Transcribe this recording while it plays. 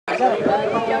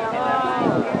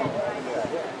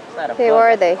Okay, where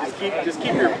are they? Just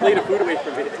keep your plate of food away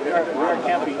from it. It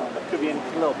can't be. Could be a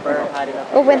little bird hiding up.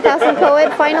 Oh, 1000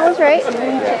 co-ed finals, right?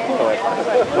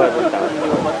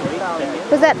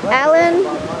 Was that Alan,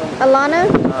 Alana?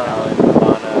 Alan,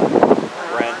 Alana,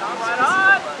 Brent.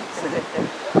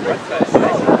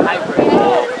 Hybrid.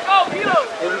 Oh, Vito!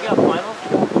 Hey, we got finals?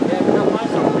 Yeah, we got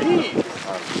finals.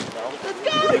 Let's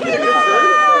go!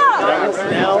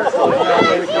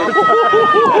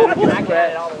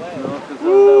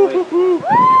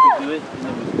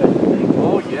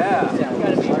 Oh yeah.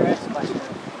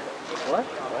 What?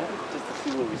 Just to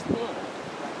see where we stand.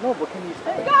 No, but can you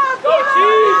stay? He's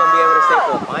gonna be able to stay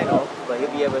for the final, but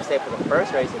he'll be able to stay for the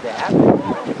first race if they have to. So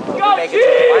if we make it to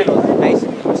the finals,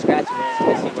 basically we're scratching it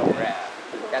to see where we're at.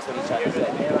 That's what he's trying to say.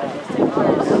 I'm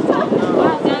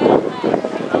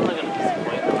not gonna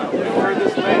disappoint them. We're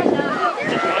this way.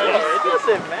 It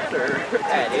doesn't matter.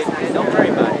 Hey, dude, don't worry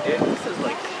about it, dude. This is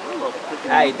like.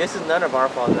 Hey, this is none of our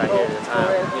fault right here at the time.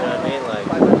 You know what I mean? Like,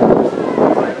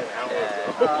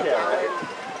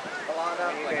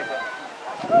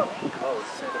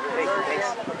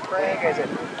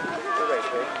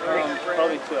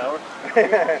 Probably 2 hours.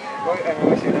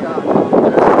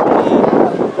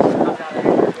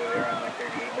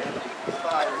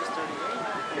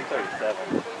 37.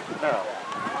 No.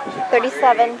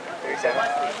 37. 37.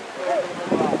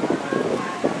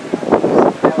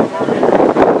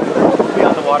 Be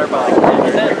on the water by like 10.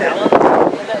 Is that Alan?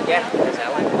 yeah, that's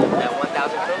Alan. That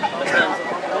 1000 coach.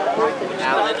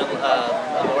 Alan,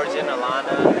 Lorjan,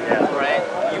 Alana, Brent.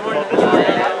 You were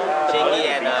Jiggy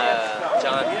and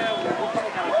John.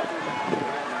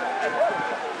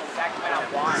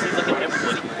 See, look at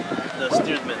everybody. The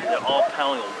steersmen, they're all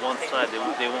paddling on one side. They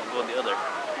won't go on the other.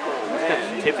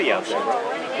 It's tippy out there.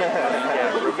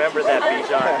 Yeah, remember that,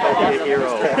 Bijan. Don't be a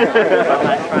hero. I'm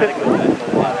not trying to go back in the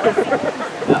water.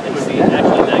 It would be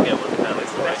actually that guy was paddling.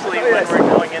 Especially when we're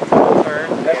going into the turn.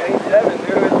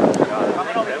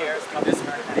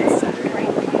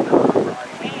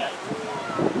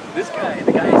 This guy,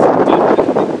 the guy is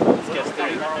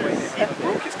he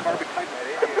broke his carbon pipe.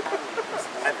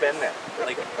 I've been there.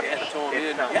 Like, it's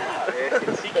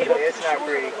not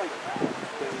pretty.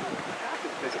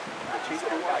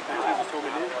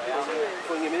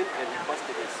 Pulling him in and he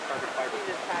busted his carbon fiber.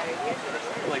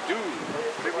 Like, dude.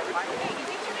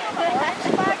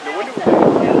 No wonder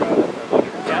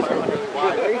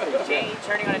Jane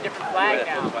turning on a different flag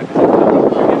now.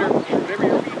 whatever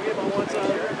you're reading on one side.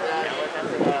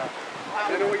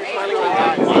 I know what you're smiling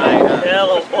at.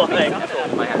 Hell boy.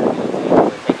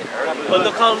 But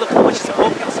look how much it's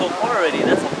broken so far already.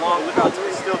 That's a long Look how it's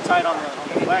still tight on the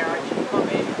flag.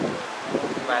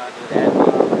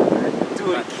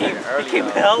 Dude, it came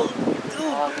hell. Dude,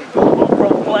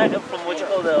 from what you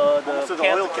call the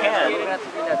can to can.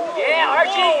 Yeah,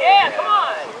 Archie, yeah, come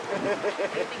on.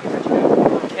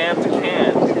 Can to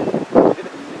can.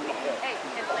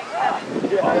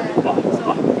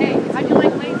 Hey, how'd you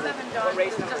like lane 7, John?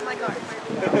 It's just like ours.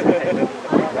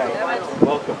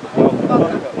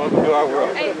 Welcome to our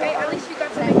world. Hey, at least you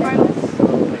got to make finals.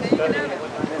 Then you can have it.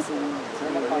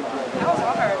 That was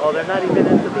hard. Oh, they're not even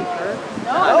into the turn?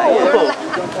 No.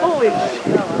 Holy shit.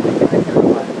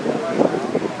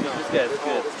 This guy's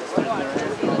good.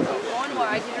 Going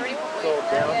wide, he's already played.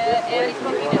 And he's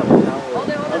looking down. Hold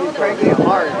it. Cranking it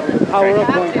hard. Power up,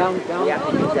 going down. Yeah,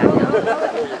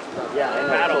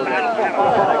 Battle. Look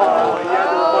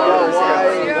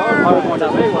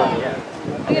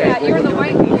at that, you're in the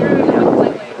white lane.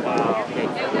 Wow.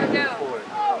 Go.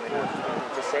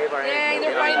 To save our Yeah,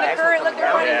 they're fighting the current. Look,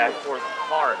 they're fighting.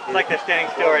 Hard. It's like they're standing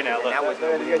still right now. Look. That was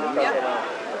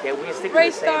yeah, we stick to the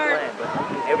Race same start. plan, but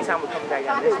every time we come back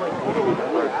down this way, it didn't even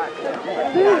work.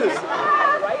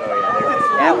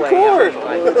 That way,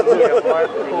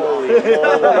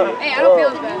 Hey, I don't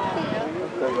feel as bad.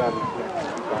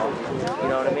 you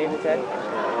know what I mean, Ted?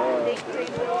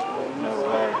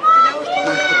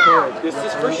 This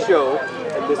is for show,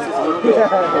 and this is for good.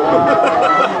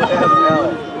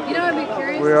 You know, I'd be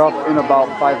curious. We're up in about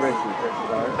 5 races.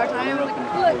 Our time, look.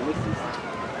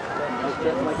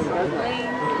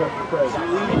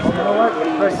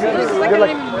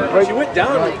 She went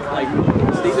down like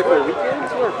stayed there for a weekend.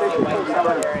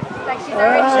 Like she's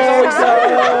already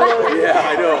Yeah,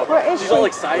 I know. She's all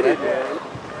excited, man.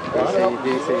 Did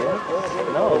you say yes?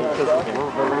 No, because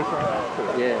we're racing.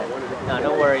 Yeah. No,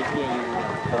 don't worry. You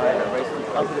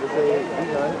I was going to say,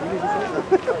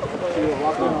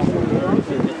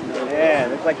 Yeah,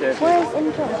 looks like the. Where's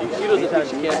intro? She doesn't think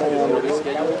she can't do this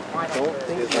schedule.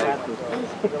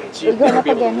 You're going up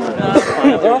again,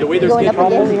 huh? The way they're Going up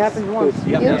scheduled. again? happens once.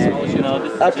 You have to small shit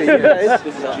out. After you guys.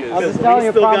 I was telling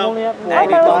you, problem only happens. Hey,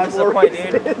 that's the point,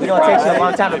 dude. We don't take you a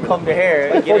long time to comb your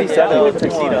hair and get into the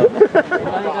tuxedo.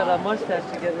 Now you got a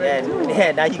mustache to get ready.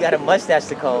 Yeah, now you got a mustache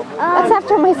to comb. That's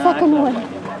after my second one.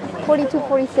 42,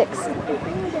 46.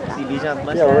 See Bijan's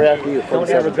mustache? Yeah, we're after you. Don't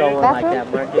ever grow one like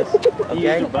that, Marcus.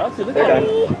 Okay?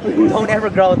 Don't ever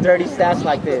grow a dirty stash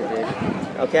like this,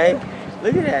 dude. Okay?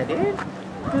 Look at that, dude.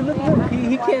 Dude, look,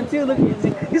 he can't too. Look,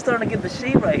 he's starting to get the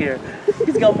shape right here.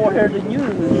 He's got more hair than you.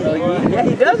 Yeah,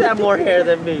 he does have more hair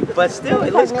than me, but still,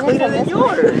 it looks cleaner than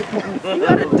yours. You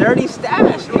got a dirty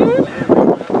stash, dude.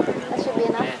 That should be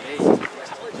enough.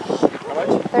 How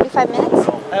much? 35 minutes?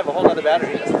 I have a whole other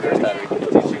battery. That's the first battery.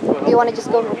 Do you want to just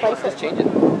go and replace Just it? change it.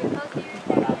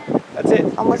 That's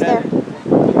it. Almost there.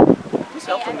 Who's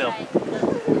helping them?